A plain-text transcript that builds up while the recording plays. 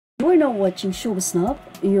We're now watching Showbiz Now,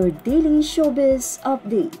 your daily showbiz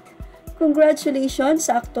update. Congratulations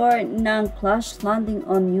sa aktor ng Crash Landing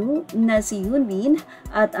on You na si Hyun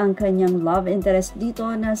at ang kanyang love interest dito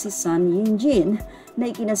na si Son Yun-jin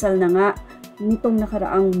na ikinasal na nga nitong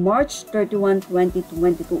nakaraang March 31,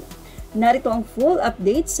 2022. Narito ang full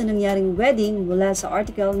update sa nangyaring wedding mula sa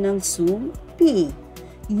article ng Zoom P.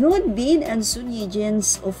 Hyun and Son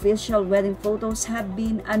Ye-jin's official wedding photos have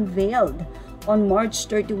been unveiled. On March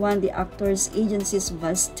 31, the actor's agency's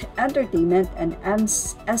Vast Entertainment and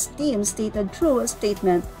MS team stated through a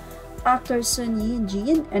statement, actors Son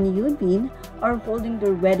Ye-jin and Hyun are holding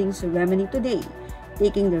their wedding ceremony today,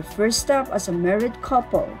 taking their first step as a married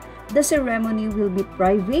couple. The ceremony will be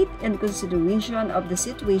private in consideration of the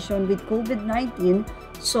situation with COVID-19,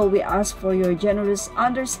 so we ask for your generous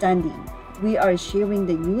understanding. We are sharing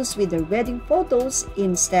the news with their wedding photos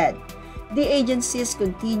instead. The agencies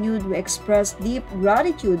continue to express deep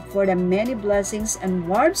gratitude for the many blessings and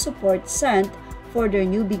warm support sent for their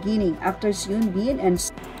new beginning. Actors Hyun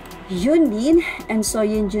and So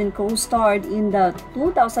Yun-jin co-starred in the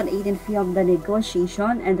 2018 film The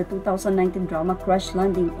Negotiation and the 2019 drama Crash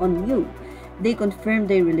Landing on You. They confirmed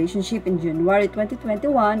their relationship in January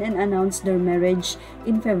 2021 and announced their marriage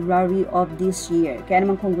in February of this year. Kaya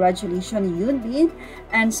naman congratulations Hyun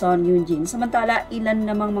and Son Yun-jin. Samantala, ilan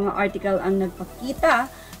namang mga article ang nagpakita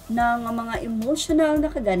ng mga emotional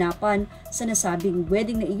na kaganapan sa nasabing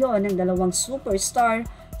wedding na iyon ng dalawang superstar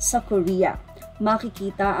sa Korea.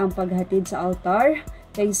 Makikita ang paghatid sa altar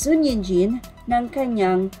kay Son Yun-jin ng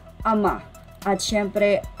kanyang ama. At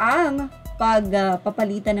syempre, ang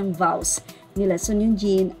pagpapalitan ng vows nila Son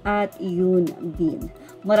Yun-jin at Hyun.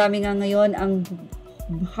 Marami nga ngayon ang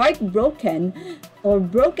heartbroken or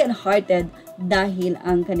broken-hearted dahil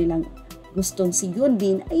ang kanilang gustong si Hyun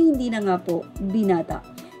ay hindi na nga po binata.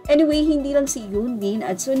 Anyway, hindi lang si Hyun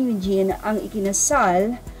at Son Yun-jin ang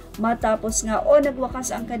ikinasal matapos nga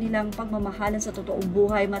nagwakas ang kanilang pagmamahalan sa totoong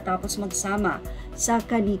buhay matapos magsama sa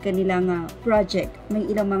kanilang project. May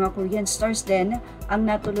ilang mga Korean stars din ang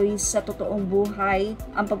natuloy sa totoong buhay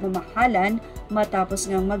ang pagmamahalan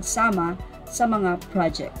matapos nga magsama sa mga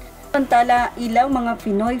project. Samantala, ilang mga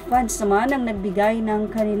Pinoy fans naman ang nagbigay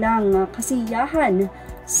ng kanilang kasiyahan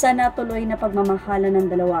sa natuloy na pagmamahalan ng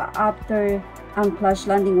dalawa after ang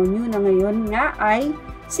Crash Landing on You na ngayon nga ay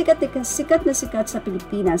sikat na sikat sa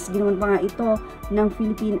Pilipinas. Ginawan pa nga ito ng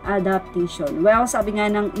Philippine adaptation. Well, sabi nga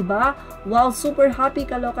ng iba, wow, super happy,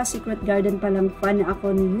 kaloka, Secret Garden pa lang fan na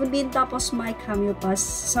ako ni Hyun tapos may cameo pa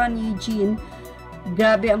Son Ye-jin.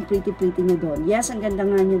 Grabe ang pretty niya doon. Yes, ang ganda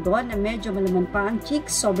nga niya doon na medyo malaman pa ang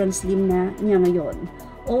cheeks, sobrang slim na niya ngayon.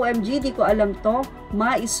 OMG, di ko alam to,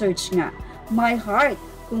 ma-search nga. My heart,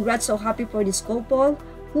 congrats, so happy for this couple.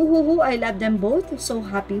 I love them both, so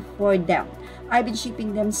happy for them. I've been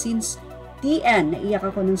shipping them since TN. Naiyak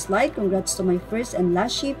ako ng slide. Congrats to my first and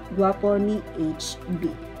last ship. Guwapo ni HB.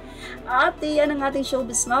 At yan ang ating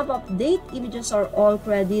Showbiz Now update. Images are all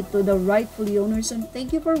credit to the rightful owners and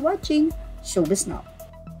thank you for watching Showbiz Now.